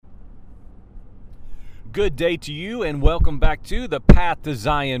Good day to you, and welcome back to the Path to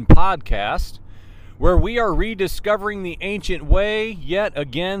Zion podcast, where we are rediscovering the ancient way. Yet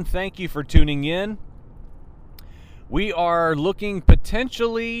again, thank you for tuning in. We are looking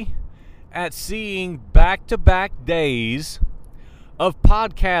potentially at seeing back-to-back days of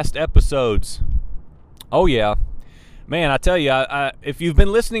podcast episodes. Oh yeah. Man, I tell you, if you've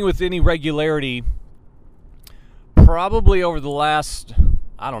been listening with any regularity, probably over the last,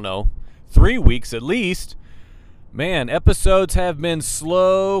 3 weeks at least, man, episodes have been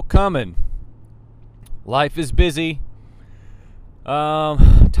slow coming. Life is busy.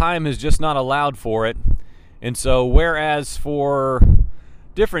 Time is just not allowed for it. And so whereas for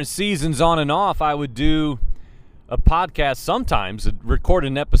different seasons on and off, I would do a podcast sometimes, record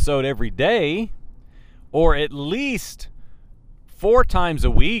an episode every day, or at least 4 times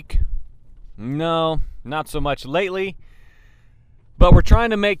a week. No, not so much lately. But we're trying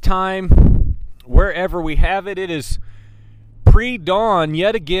to make time wherever we have it. It is pre-dawn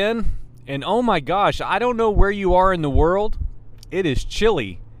yet again. And oh my gosh, I don't know where you are in the world. It is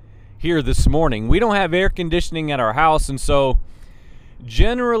chilly here this morning. We don't have air conditioning at our house. And so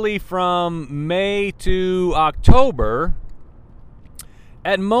generally from May to October,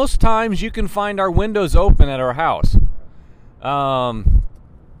 at most times you can find our windows open at our house. And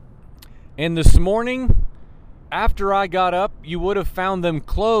this morning, after I got up, you would have found them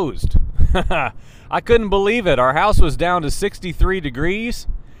closed. I couldn't believe it. Our house was down to 63 degrees.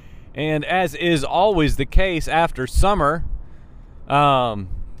 And as is always the case after summer,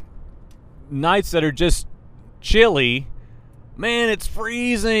 nights that are just chilly, man, it's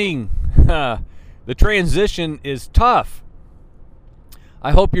freezing. The transition is tough.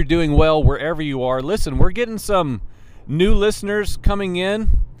 I hope you're doing well wherever you are. Listen, we're getting some new listeners coming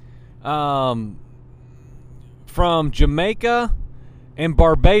in from Jamaica and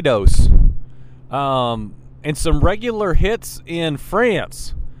Barbados, and some regular hits in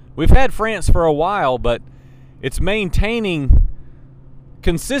France. We've had France for a while, but it's maintaining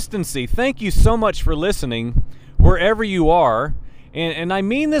consistency. Thank you so much for listening wherever you are. And I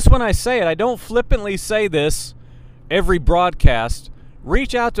mean this when I say it. I don't flippantly say this every broadcast.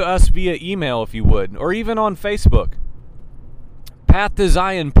 Reach out to us via email if you would, or even on Facebook. Path to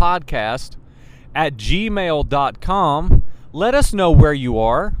Zion Podcast at gmail.com. Let us know where you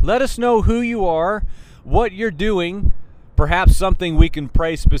are. Let us know who you are, what you're doing, perhaps something we can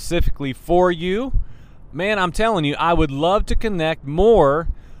pray specifically for you. Man, I'm telling you, I would love to connect more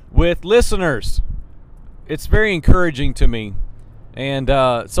with listeners. It's very encouraging to me. And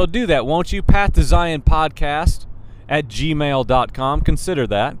so do that, won't you? Path to Zion Podcast at gmail.com. Consider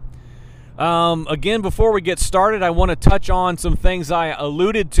that. Again, before we get started, I want to touch on some things I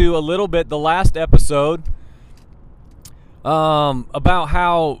alluded to a little bit the last episode, about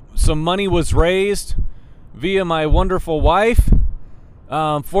how some money was raised via my wonderful wife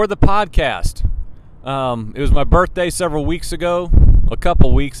for the podcast. It was my birthday several weeks ago, a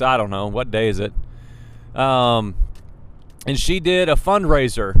couple weeks, I don't know, what day is it? And she did a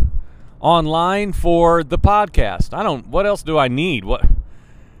fundraiser online for the podcast. What else do I need? What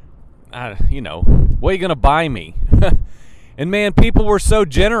are you going to buy me? And man, people were so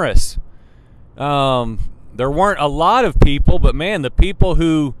generous. There weren't a lot of people, but man, the people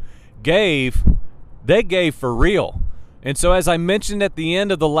who gave, they gave for real. And so as I mentioned at the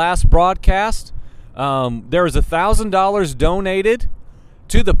end of the last broadcast, there was $1,000 donated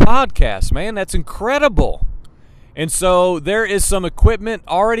to the podcast. Man, that's incredible. And so there is some equipment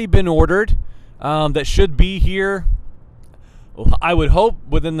already been ordered that should be here, I would hope,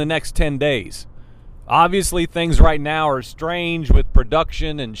 within the next 10 days. Obviously, things right now are strange with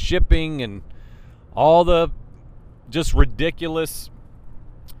production and shipping and all the just ridiculous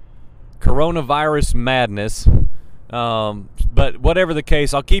coronavirus madness. But whatever the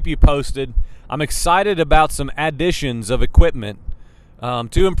case, I'll keep you posted. I'm excited about some additions of equipment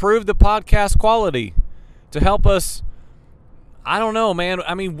to improve the podcast quality, to help us. I don't know, man.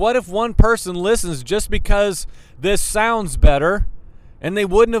 I mean, what if one person listens just because this sounds better and they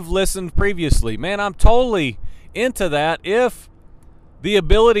wouldn't have listened previously? Man, I'm totally into that if the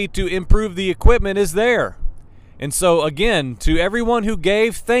ability to improve the equipment is there. And so, again, to everyone who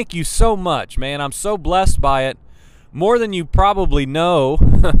gave, thank you so much, man. I'm so blessed by it. More than you probably know.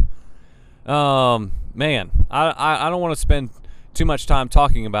 Man, I don't want to spend too much time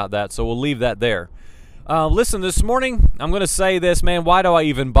talking about that, so we'll leave that there. Listen, this morning, I'm going to say this, man. Why do I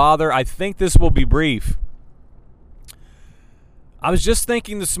even bother? I think this will be brief. I was just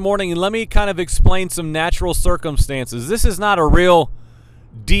thinking this morning, and let me kind of explain some natural circumstances. This is not a real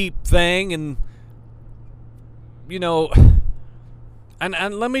deep thing, and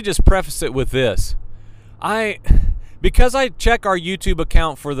and let me just preface it with this. Because I check our YouTube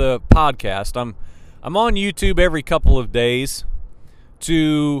account for the podcast, I'm on YouTube every couple of days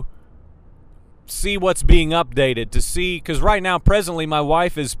to see what's being updated, to see, because right now, presently, my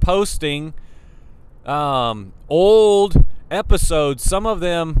wife is posting old episodes, some of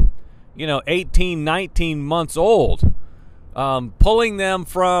them, 18, 19 months old, pulling them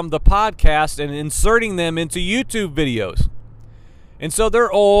from the podcast and inserting them into YouTube videos. And so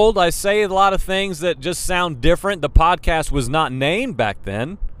they're old. I say a lot of things that just sound different. The podcast was not named back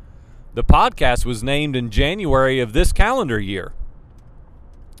then. The podcast was named in January of this calendar year.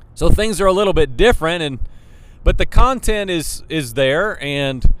 So things are a little bit different, but the content is there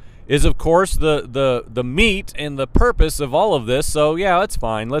and is, of course, the meat and the purpose of all of this. So yeah, it's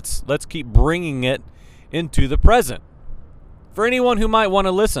fine. Let's keep bringing it into the present for anyone who might want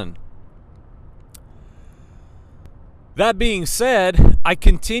to listen. That being said, I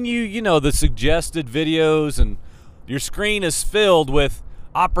continue, the suggested videos, and your screen is filled with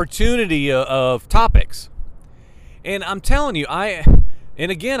opportunity of topics. And I'm telling you,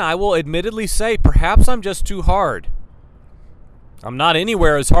 and again, I will admittedly say, perhaps I'm just too hard. I'm not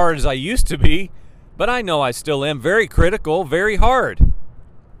anywhere as hard as I used to be, but I know I still am very critical, very hard.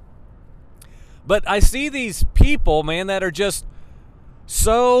 But I see these people, man, that are just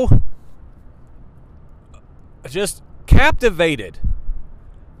so captivated,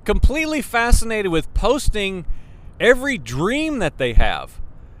 completely fascinated with posting every dream that they have,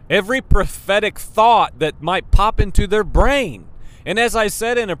 every prophetic thought that might pop into their brain. And as I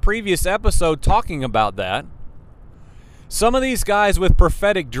said in a previous episode talking about that, some of these guys with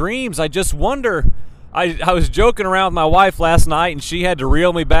prophetic dreams, I just wonder, I was joking around with my wife last night, and she had to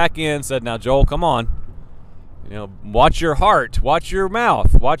reel me back in and said, now, Joel, come on. Watch your heart, watch your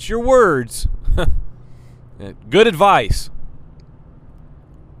mouth, watch your words. Good advice.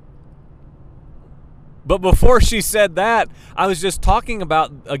 But before she said that, I was just talking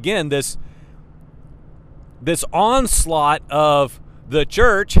about, again, this onslaught of the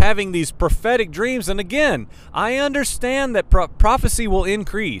church having these prophetic dreams. And again, I understand that prophecy will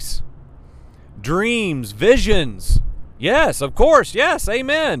increase. Dreams, visions. Yes, of course. Yes,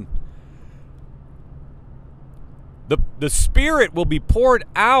 amen. The Spirit will be poured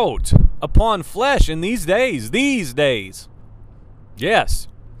out upon flesh in these days. Yes.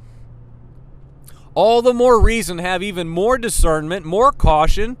 All the more reason to have even more discernment, more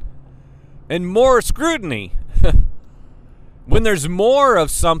caution, and more scrutiny. When there's more of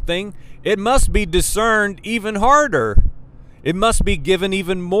something, it must be discerned even harder. It must be given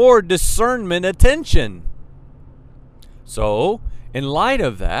even more discernment attention. So, in light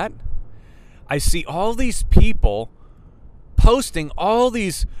of that, I see all these people posting all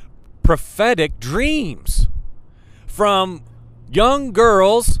these prophetic dreams from young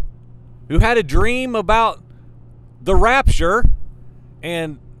girls who had a dream about the rapture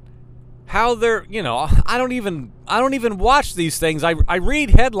and how they're, I don't even watch these things. I read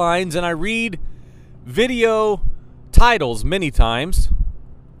headlines and I read video titles many times.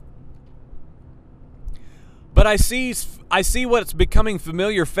 But I see what's becoming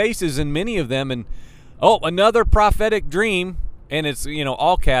familiar faces in many of them, and another prophetic dream, and it's,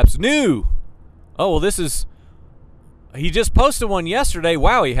 all caps, new. Oh, well, he just posted one yesterday.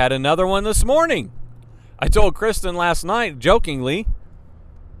 Wow, he had another one this morning. I told Kristen last night, jokingly,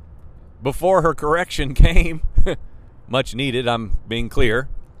 before her correction came, much needed, I'm being clear.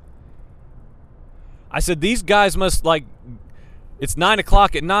 I said, these guys must, it's 9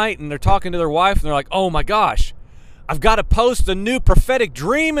 o'clock at night, and they're talking to their wife, and they're like, oh my gosh, I've got to post a new prophetic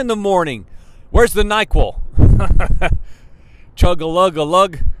dream in the morning. Where's the NyQuil?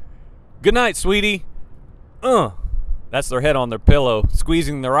 Chug-a-lug-a-lug. Good night, sweetie. That's their head on their pillow,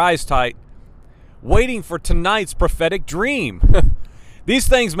 squeezing their eyes tight, waiting for tonight's prophetic dream. These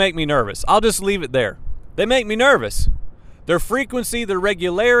things make me nervous. I'll just leave it there. They make me nervous. Their frequency, their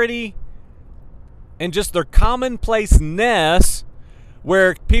regularity, and just their commonplaceness,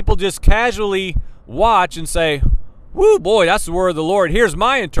 where people just casually watch and say, woo, boy, that's the word of the Lord. Here's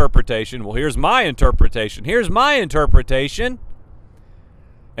my interpretation. Well, here's my interpretation. Here's my interpretation.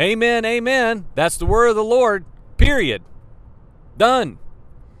 Amen, amen. That's the word of the Lord. Period. Done.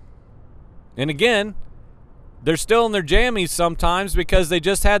 And again, they're still in their jammies sometimes because they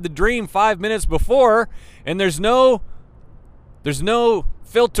just had the dream 5 minutes before, and there's no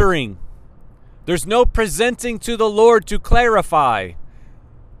filtering. There's no presenting to the Lord to clarify.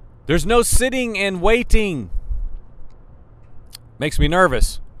 There's no sitting and waiting. Makes me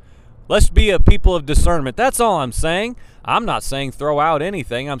nervous. Let's be a people of discernment. That's all I'm saying. I'm not saying throw out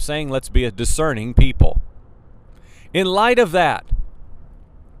anything. I'm saying let's be a discerning people. In light of that,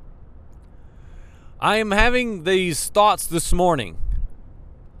 I am having these thoughts this morning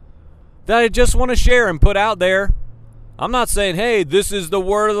that I just want to share and put out there. I'm not saying, hey, this is the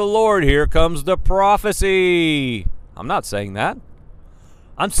word of the Lord. Here comes the prophecy. I'm not saying that.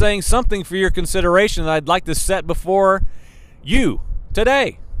 I'm saying something for your consideration that I'd like to set before you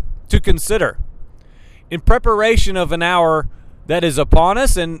today to consider in preparation of an hour that is upon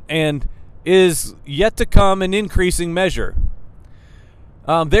us and is yet to come in increasing measure.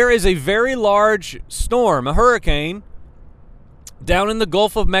 There is a very large storm, a hurricane, down in the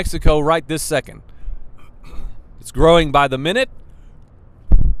Gulf of Mexico right this second. It's growing by the minute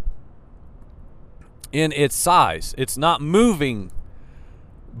in its size. It's not moving,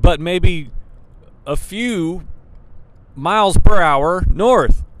 but maybe a few miles per hour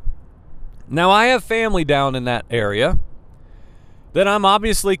north. Now, I have family down in that area that I'm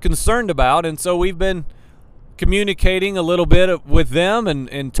obviously concerned about, and so we've been communicating a little bit with them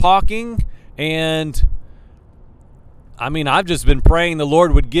and talking, and I mean, I've just been praying the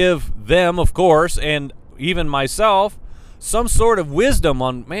Lord would give them, of course, and even myself, some sort of wisdom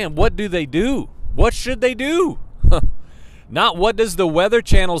on, man, what do they do? What should they do? Not what does the Weather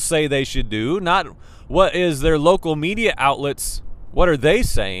Channel say they should do, not what is their local media outlets, what are they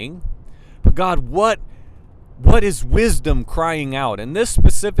saying? But God, what is wisdom crying out in this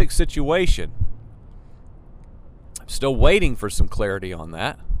specific situation? I'm still waiting for some clarity on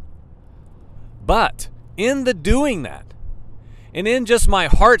that. But in the doing that, and in just my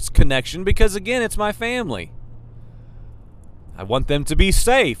heart's connection, because again, it's my family. I want them to be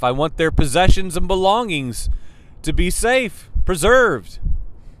safe. I want their possessions and belongings to be safe, preserved.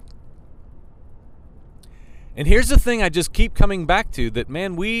 And here's the thing I just keep coming back to, that,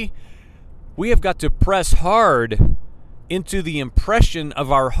 man, we have got to press hard into the impression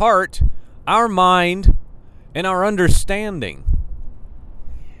of our heart, our mind, and our understanding.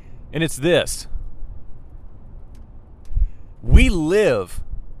 And it's this. We live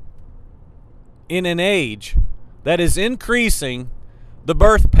in an age that is increasing the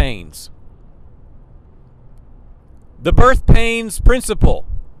birth pains. The birth pains principle.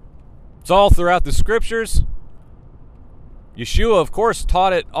 It's all throughout the scriptures. Yeshua, of course,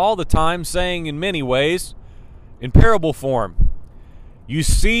 taught it all the time, saying in many ways, in parable form, you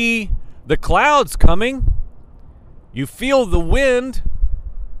see the clouds coming, you feel the wind.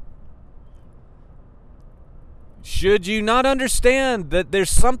 Should you not understand that there's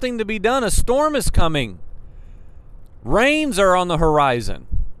something to be done? A storm is coming. Rains are on the horizon.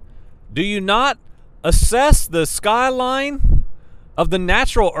 Do you not assess the skyline of the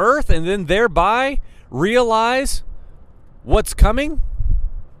natural earth and then thereby realize what's coming?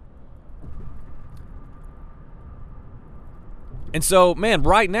 And so, man,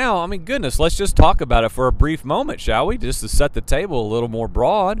 right now, I mean, goodness, let's just talk about it for a brief moment, shall we? Just to set the table a little more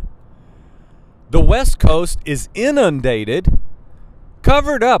broad. The West Coast is inundated,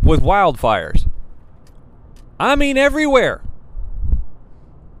 covered up with wildfires. I mean, everywhere.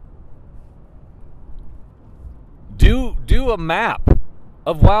 Do a map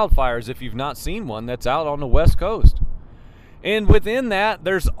of wildfires if you've not seen one that's out on the West Coast. And within that,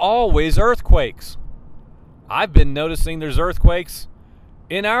 there's always earthquakes. I've been noticing there's earthquakes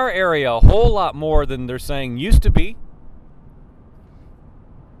in our area a whole lot more than they're saying used to be.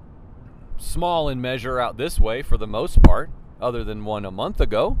 Small in measure out this way for the most part, other than one a month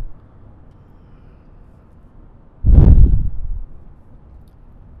ago.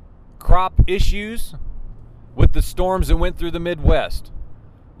 Crop issues with the storms that went through the Midwest.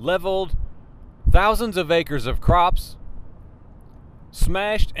 Leveled thousands of acres of crops,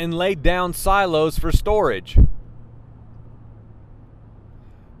 smashed and laid down silos for storage.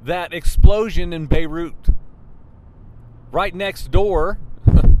 That explosion in Beirut, right next door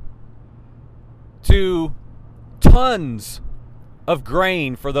to tons of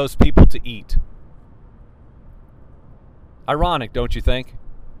grain for those people to eat. Ironic, don't you think?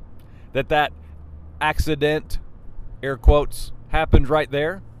 That accident, air quotes, happened right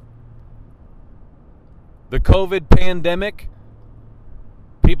there. The COVID pandemic,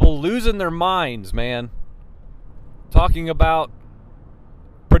 people losing their minds, man. Talking about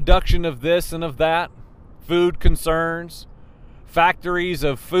production of this and of that, food concerns, factories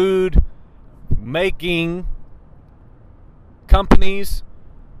of food making companies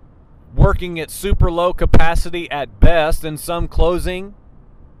working at super low capacity at best, and some closing.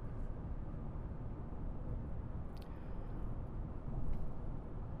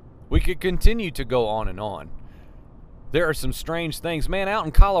 We could continue to go on and on. There are some strange things. Man, out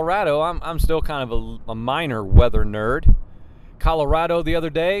in Colorado, I'm still kind of a minor weather nerd. Colorado the other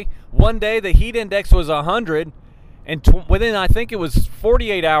day, one day the heat index was 100, And within, I think it was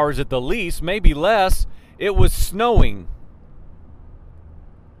 48 hours at the least, maybe less, it was snowing.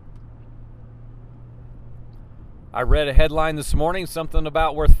 I read a headline this morning, something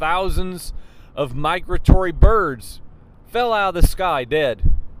about where thousands of migratory birds fell out of the sky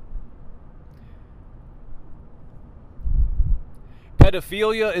dead.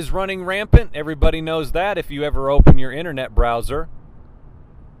 Pedophilia is running rampant. Everybody knows that if you ever open your internet browser.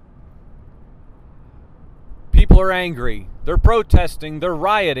 People are angry. They're protesting. They're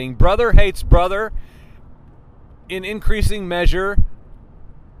rioting. Brother hates brother in increasing measure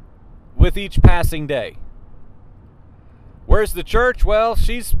with each passing day. Where's the church? Well,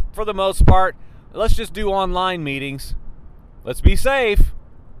 she's, for the most part, let's just do online meetings. Let's be safe.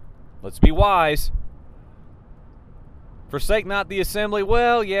 Let's be wise. Forsake not the assembly.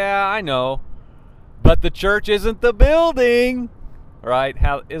 Well, yeah, I know. But the church isn't the building. Right?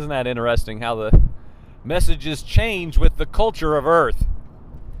 Isn't that interesting how the messages change with the culture of earth?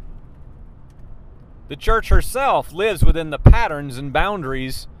 The church herself lives within the patterns and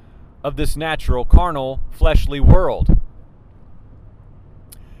boundaries of this natural, carnal, fleshly world.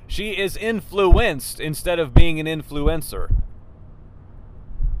 She is influenced instead of being an influencer.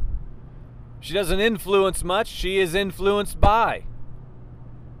 She doesn't influence much, she is influenced by.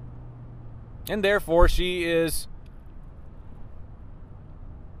 And therefore she is,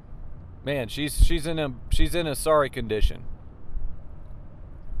 man, she's in a sorry condition.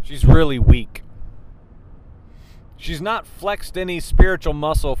 She's really weak. She's not flexed any spiritual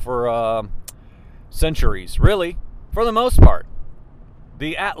muscle for centuries, really, for the most part.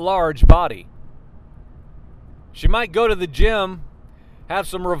 The at-large body. She might go to the gym, have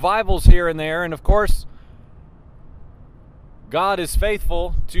some revivals here and there, and of course, God is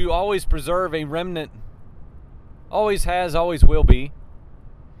faithful to always preserve a remnant. Always has, always will be.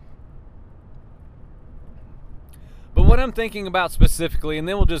 But what I'm thinking about specifically, and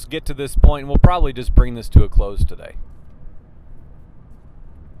then we'll just get to this point, and we'll probably just bring this to a close today.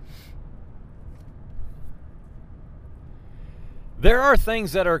 There are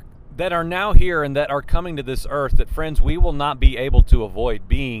things that are now here and that are coming to this earth that, friends, we will not be able to avoid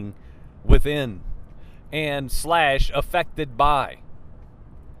being within and / affected by.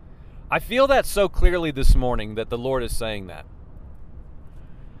 I feel that so clearly this morning that the Lord is saying that.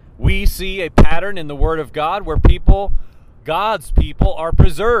 We see a pattern in the Word of God where God's people are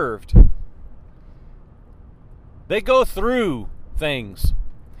preserved. They go through things.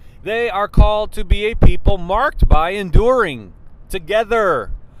 They are called to be a people marked by enduring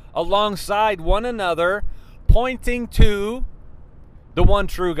together alongside one another, pointing to the one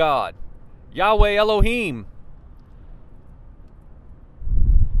true God, Yahweh Elohim.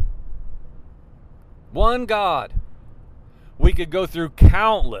 One God. We could go through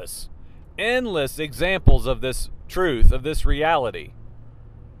countless, endless examples of this truth, of this reality.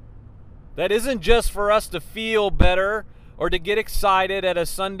 That isn't just for us to feel better or to get excited at a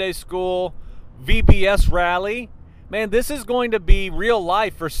Sunday school VBS rally. Man, this is going to be real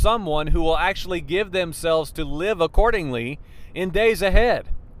life for someone who will actually give themselves to live accordingly in days ahead,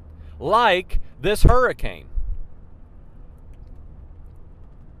 like this hurricane.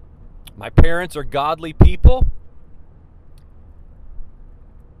 My parents are godly people.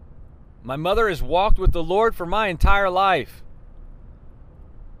 My mother has walked with the Lord for my entire life.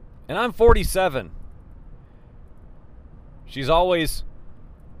 And I'm 47. She's always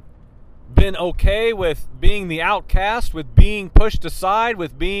been okay with being the outcast, with being pushed aside,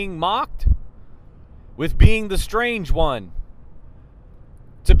 with being mocked, with being the strange one.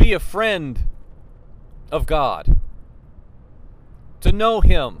 To be a friend of God. To know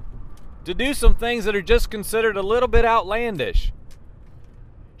Him. To do some things that are just considered a little bit outlandish.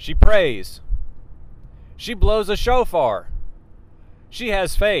 She prays. She blows a shofar. She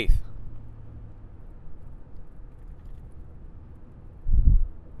has faith.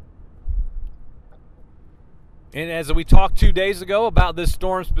 And as we talked 2 days ago about this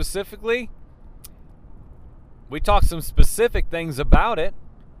storm specifically, we talked some specific things about it.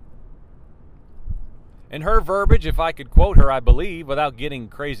 And her verbiage, if I could quote her, I believe, without getting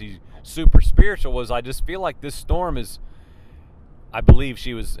crazy super spiritual, was, I just feel like this storm is, I believe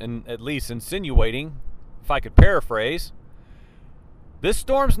she was at least insinuating, if I could paraphrase, this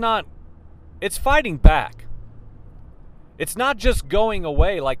storm's not, it's fighting back. It's not just going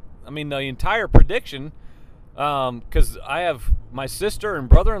away like, the entire prediction, because I have my sister and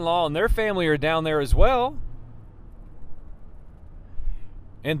brother-in-law and their family are down there as well.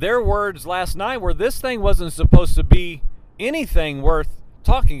 And their words last night were, this thing wasn't supposed to be anything worth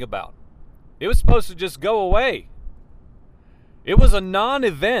talking about. It was supposed to just go away. It was a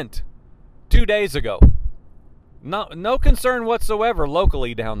non-event 2 days ago. No concern whatsoever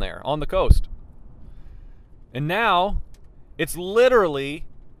locally down there on the coast. And now it's literally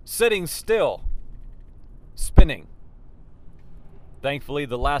sitting still, spinning. Thankfully,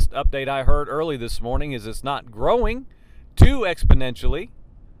 the last update I heard early this morning is it's not growing too exponentially.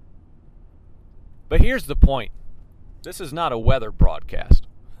 But here's the point. This is not a weather broadcast.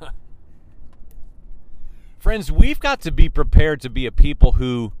 Friends, we've got to be prepared to be a people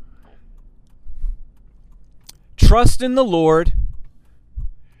who trust in the Lord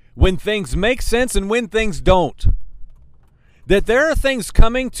when things make sense and when things don't. That there are things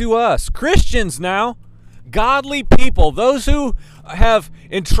coming to us, Christians now, godly people, those who have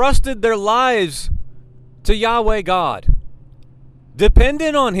entrusted their lives to Yahweh God,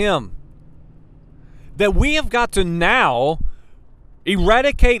 dependent on Him, that we have got to now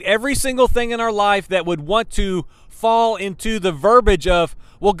eradicate every single thing in our life that would want to fall into the verbiage of,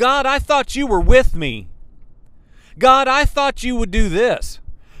 well, God, I thought you were with me. God, I thought you would do this.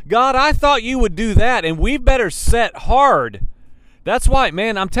 God, I thought you would do that. And we better set hard. That's why,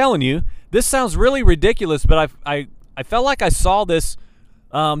 man, I'm telling you, this sounds really ridiculous, but I felt like I saw this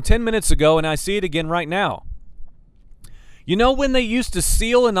 10 minutes ago, and I see it again right now. You know when they used to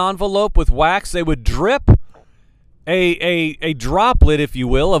seal an envelope with wax, they would drip a droplet, if you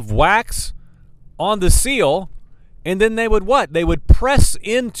will, of wax on the seal, and then they would what? They would press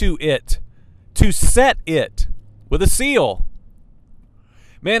into it to set it with a seal.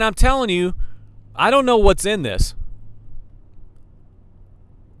 Man, I'm telling you, I don't know what's in this.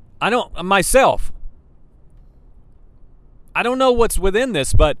 I don't know what's within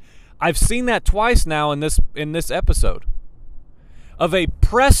this, but I've seen that twice now in this episode. Of a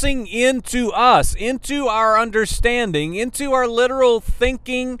pressing into us, into our understanding, into our literal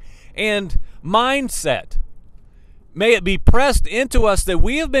thinking and mindset. May it be pressed into us that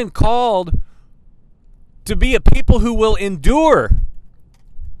we have been called to be a people who will endure.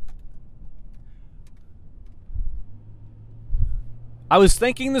 I was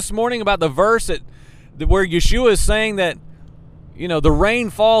thinking this morning about the verse where Yeshua is saying that, you know, the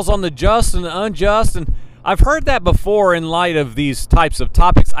rain falls on the just and the unjust, and I've heard that before in light of these types of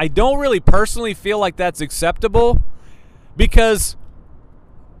topics. I don't really personally feel like that's acceptable because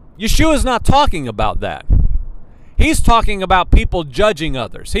Yeshua's not talking about that. He's talking about people judging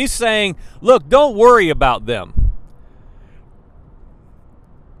others. He's saying, look, don't worry about them.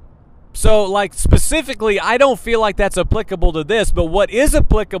 So, like, specifically, I don't feel like that's applicable to this, but what is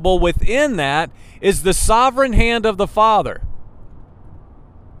applicable within that is the sovereign hand of the Father.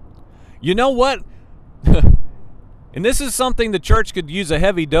 You know what? And this is something the church could use a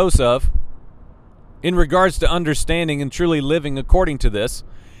heavy dose of in regards to understanding and truly living according to this.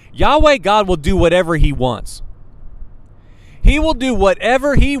 Yahweh God will do whatever He wants. He will do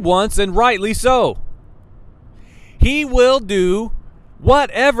whatever He wants, and rightly so. He will do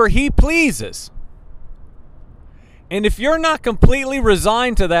whatever He pleases. And if you're not completely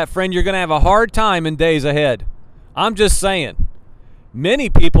resigned to that, friend, you're going to have a hard time in days ahead. I'm just saying. Many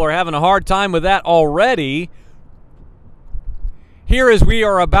people are having a hard time with that already. Here, as we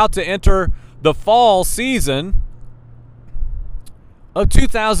are about to enter the fall season of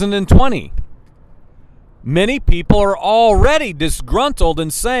 2020, many people are already disgruntled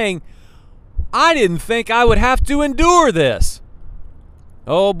and saying, I didn't think I would have to endure this.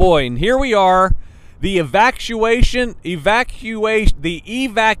 Oh boy, and here we are, the evacuation,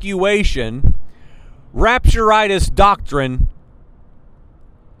 rapturitis doctrine,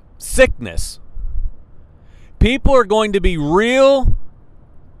 sickness. People are going to be real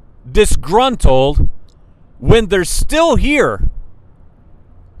disgruntled when they're still here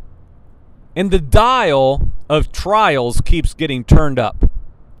and the dial of trials keeps getting turned up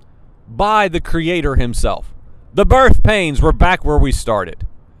by the Creator Himself. The birth pains were back where we started.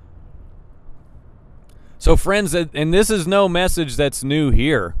 So friends, and this is no message that's new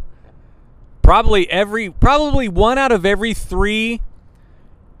here. Probably one out of every 3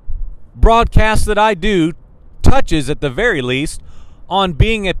 broadcasts that I do touches at the very least on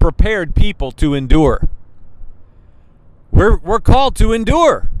being a prepared people to endure. We're called to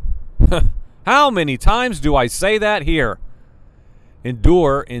endure. How many times do I say that here?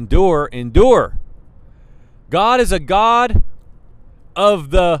 Endure, endure, endure. God is a God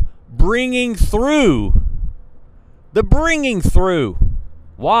of the bringing through. The bringing through.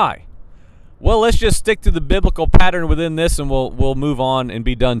 Why? Well, let's just stick to the biblical pattern within this, and we'll move on and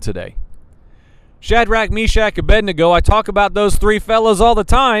be done today. Shadrach, Meshach, Abednego, I talk about those 3 fellows all the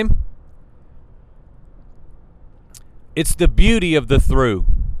time. It's the beauty of the through.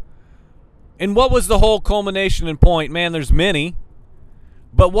 And what was the whole culmination and point? Man, there's many.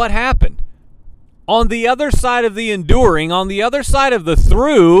 But what happened? on the other side of the enduring, on the other side of the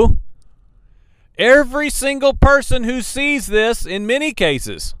through, every single person who sees this, in many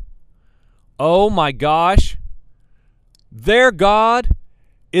cases, oh my gosh, their God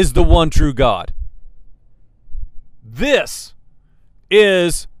is the one true God. This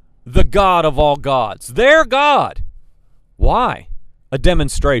is the God of all gods. Their God. Why? A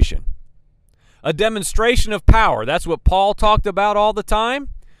demonstration. A demonstration of power. That's what Paul talked about all the time.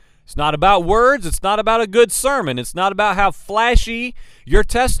 It's not about words. It's not about a good sermon. It's not about how flashy your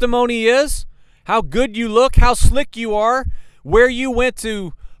testimony is, how good you look, how slick you are, where you went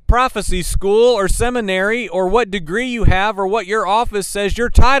to prophecy school or seminary, or what degree you have, or what your office says your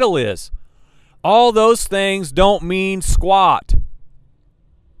title is. All those things don't mean squat.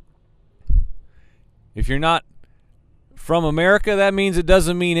 If you're not from America, that means it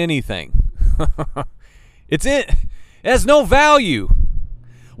doesn't mean anything. It has no value.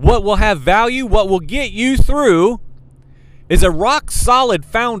 What will have value, what will get you through, is a rock-solid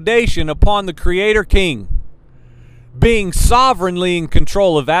foundation upon the Creator King, being sovereignly in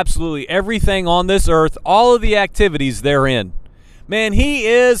control of absolutely everything on this earth, all of the activities therein. Man, He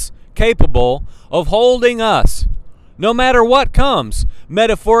is capable of holding us, no matter what comes.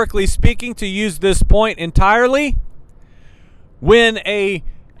 Metaphorically speaking, to use this point entirely, when a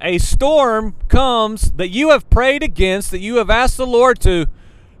storm comes that you have prayed against, that you have asked the Lord to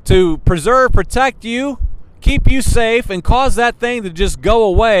preserve, protect you, keep you safe, and cause that thing to just go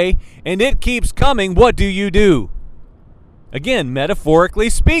away, and it keeps coming, what do? Again, metaphorically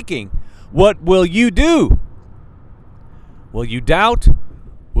speaking, what will you do? Will you doubt?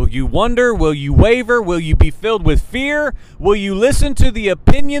 Will you wonder? Will you waver? Will you be filled with fear? Will you listen to the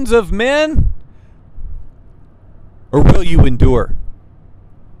opinions of men? Or will you endure?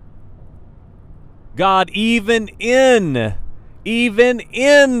 God, even in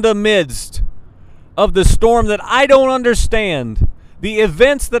the midst of the storm that I don't understand, the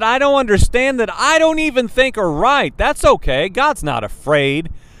events that I don't understand, that I don't even think are right, that's okay. God's not afraid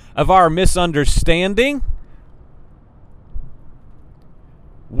of our misunderstanding.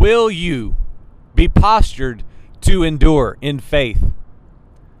 Will you be postured to endure in faith?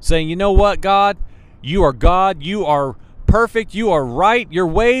 Saying, you know what, God? You are perfect, you are right, your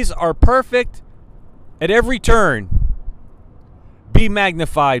ways are perfect at every turn. Be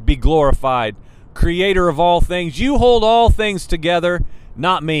magnified, be glorified, Creator of all things. You hold all things together,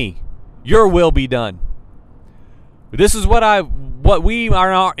 not me. Your will be done. This is what we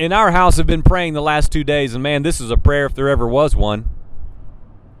are in our house have been praying the last 2 days, and man, this is a prayer if there ever was one.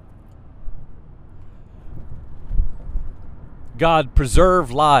 God, preserve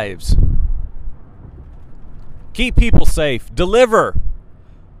lives. Keep people safe. Deliver.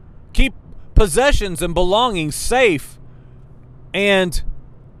 Keep possessions and belongings safe and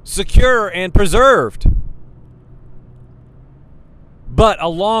secure and preserved. But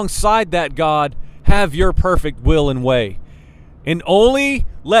alongside that, God, have your perfect will and way. And only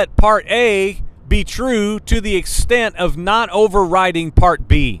let part A be true to the extent of not overriding part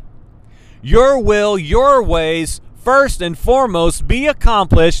B. Your will, your ways, first and foremost, be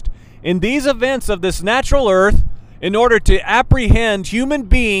accomplished in these events of this natural earth in order to apprehend human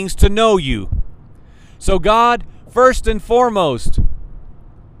beings to know you. So God, first and foremost,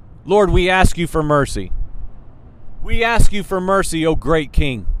 Lord, we ask you for mercy. We ask you for mercy, O great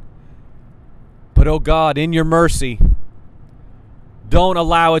King. But, O God, in your mercy, don't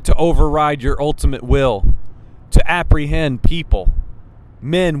allow it to override your ultimate will to apprehend people,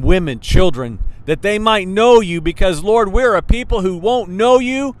 men, women, children, that they might know you, because, Lord, we're a people who won't know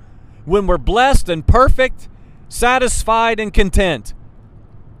you when we're blessed and perfect, satisfied and content.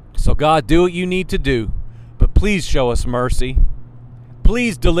 So, God, do what you need to do, but please show us mercy.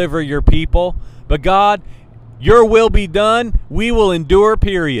 Please deliver your people. But, God, your will be done. We will endure,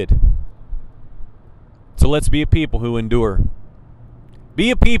 period. So let's be a people who endure.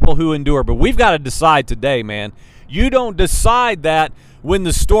 Be a people who endure. But we've got to decide today, man. You don't decide that when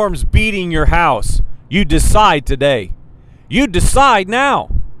the storm's beating your house. You decide today. You decide now.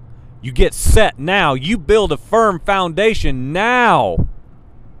 You get set now. You build a firm foundation now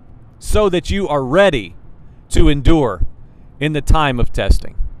so that you are ready to endure in the time of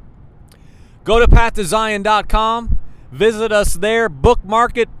testing. Go to pathtozion.com. Visit us there.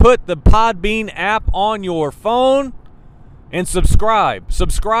 Bookmark it. Put the Podbean app on your phone and subscribe.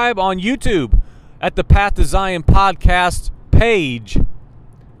 Subscribe on YouTube at the Path to Zion podcast page.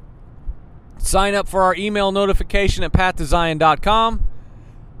 Sign up for our email notification at pathtozion.com.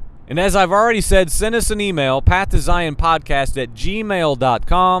 And as I've already said, send us an email,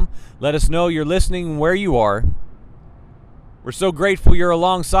 pathtozionpodcast@gmail.com. Let us know you're listening where you are. We're so grateful you're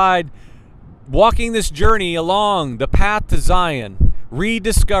alongside walking this journey along the path to Zion,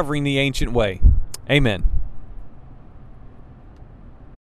 rediscovering the ancient way. Amen.